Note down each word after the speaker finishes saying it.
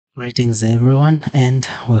Greetings everyone and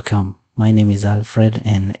welcome. My name is Alfred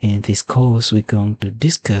and in this course we're going to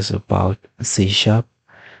discuss about C Sharp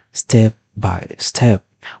step by step.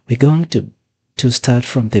 We're going to start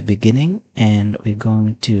from the beginning and we're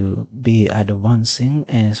going to be advancing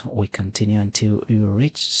as we continue until you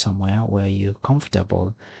reach somewhere where you're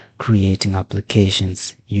comfortable creating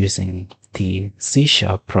applications using the C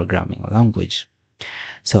Sharp programming language.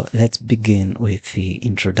 So let's begin with the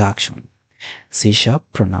introduction. C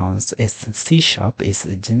Sharp, pronounced as C Sharp, is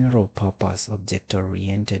a general-purpose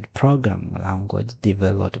object-oriented programming language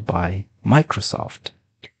developed by Microsoft.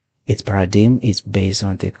 Its paradigm is based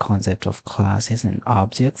on the concept of classes and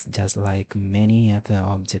objects, just like many other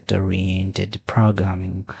object-oriented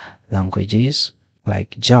programming languages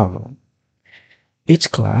like Java. Each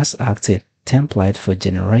class acts as a template for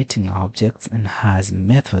generating objects and has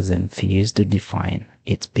methods and fields to define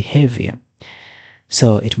its behavior.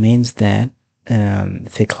 So it means that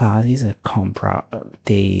the classes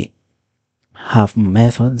they have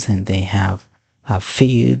methods and they have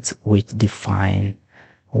fields which define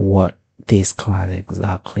what this class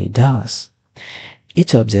exactly does.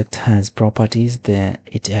 Each object has properties that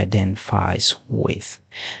it identifies with.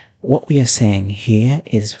 What we are saying here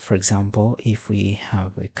is, for example, if we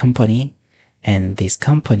have a company and this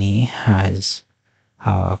company has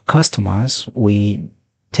customers, we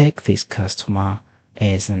take this customer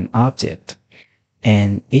as an object.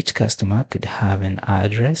 And each customer could have an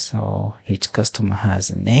address or each customer has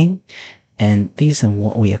a name. And these are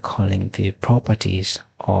what we are calling the properties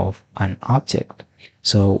of an object.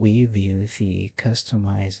 So we view the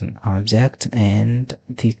customer as an object and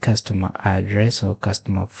the customer address or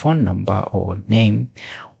customer phone number or name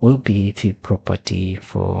will be the property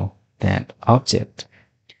for that object.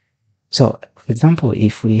 So for example,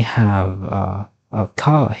 if we have a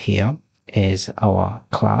car here as our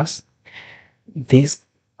class, this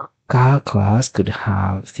car class could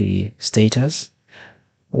have the status,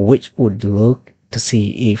 which would look to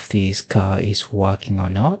see if this car is working or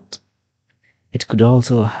not. It could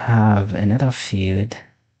also have another field,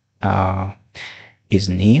 is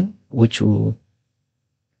new, which will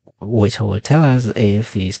tell us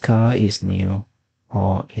if this car is new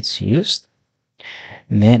or it's used.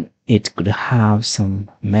 And then it could have some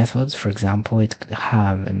methods. For example, it could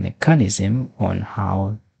have a mechanism on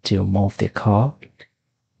how to move the car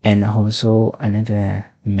and also another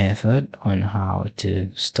method on how to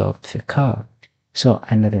stop the car. So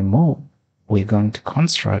under the move, we're going to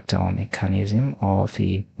construct our mechanism or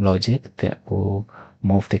the logic that will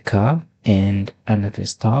move the car, and under the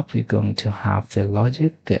stop, we're going to have the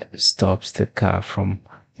logic that stops the car from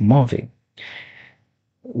moving.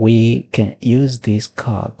 We can use this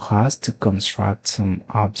car class to construct some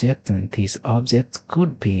objects, and these objects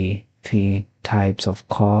could be the types of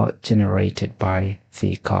car generated by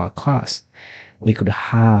the car class. We could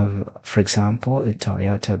have, for example, a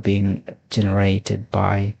Toyota being generated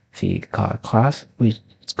by the car class, which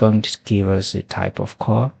is going to give us a type of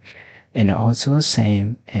car, and also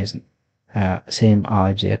same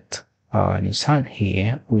object Nissan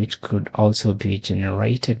here, which could also be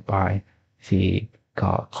generated by the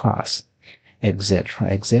car class, etc.,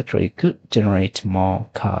 etc. It could generate more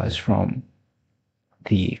cars from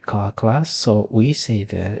the car class. So we say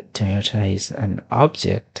that Toyota is an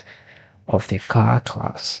object of the car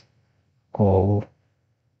class, or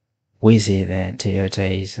we say that Toyota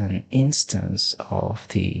is an instance of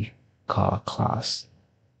the car class.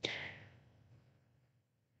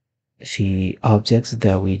 The objects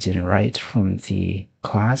that we generate from the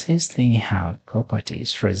classes, they have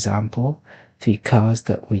properties. For example, the cars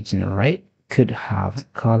that we generate could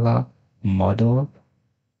have color, model,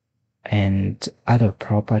 and other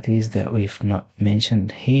properties that we've not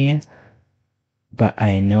mentioned here, but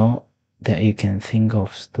I know that you can think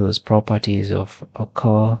of those properties of a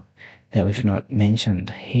car that we've not mentioned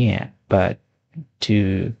here. But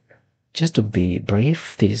just to be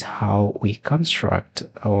brief, this is how we construct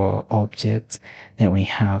our objects. Then we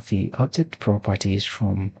have the object properties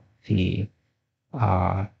from the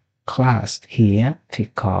class here. The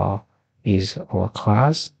car is our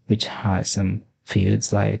class, which has some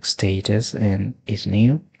fields like status and is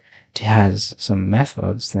new. It has some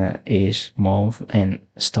methods that is move and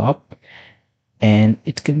stop, and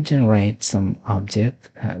it can generate some object.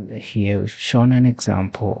 Here we've shown an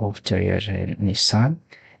example of Toyota and Nissan,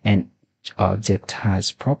 and each object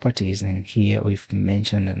has properties, and here we've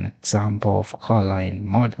mentioned an example of color and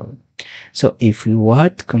model. So if we were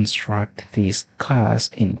to construct this class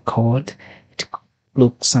in code, it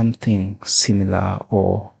looks something similar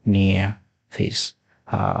or near this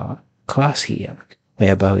class here,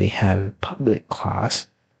 whereby we have a public class,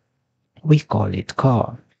 we call it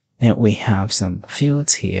car, Then we have some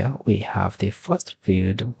fields here. We have the first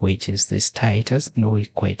field, which is the status, and we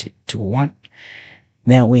equate it to 1.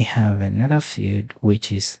 Then we have another field,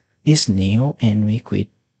 which is new, and we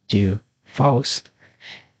equate to false.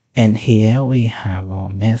 And here we have our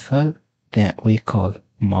method that we call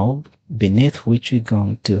move, beneath which we're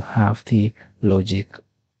going to have the logic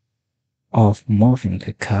of moving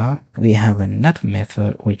the car. We have another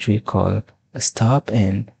method which we call stop,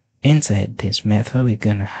 and inside this method we're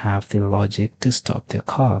gonna have the logic to stop the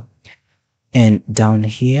car. And down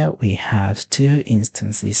here we have two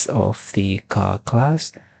instances of the car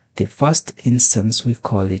class. The first instance we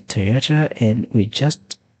call it Toyota, and we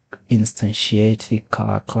just instantiate the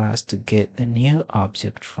car class to get a new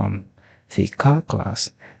object from the car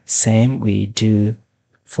class. Same we do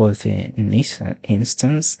for the Nissan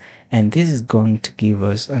instance, and this is going to give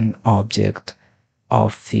us an object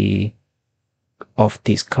of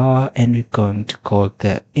this car, and we're going to call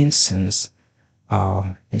the instance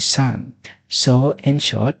Nissan. So in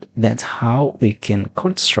short, that's how we can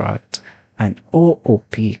construct an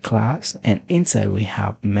OOP class, and inside we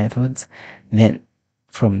have methods. Then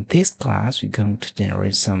from this class we're going to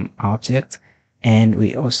generate some objects, and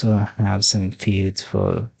we also have some fields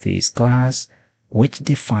for this class which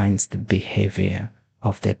defines the behavior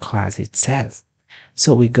of the class itself.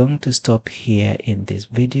 So we're going to stop here in this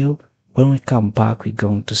video. When we come back, we're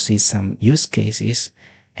going to see some use cases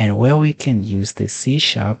and where we can use the C#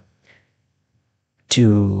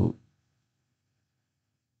 to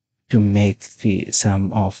make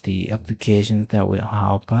some of the applications that will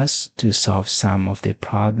help us to solve some of the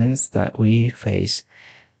problems that we face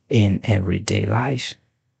in everyday life.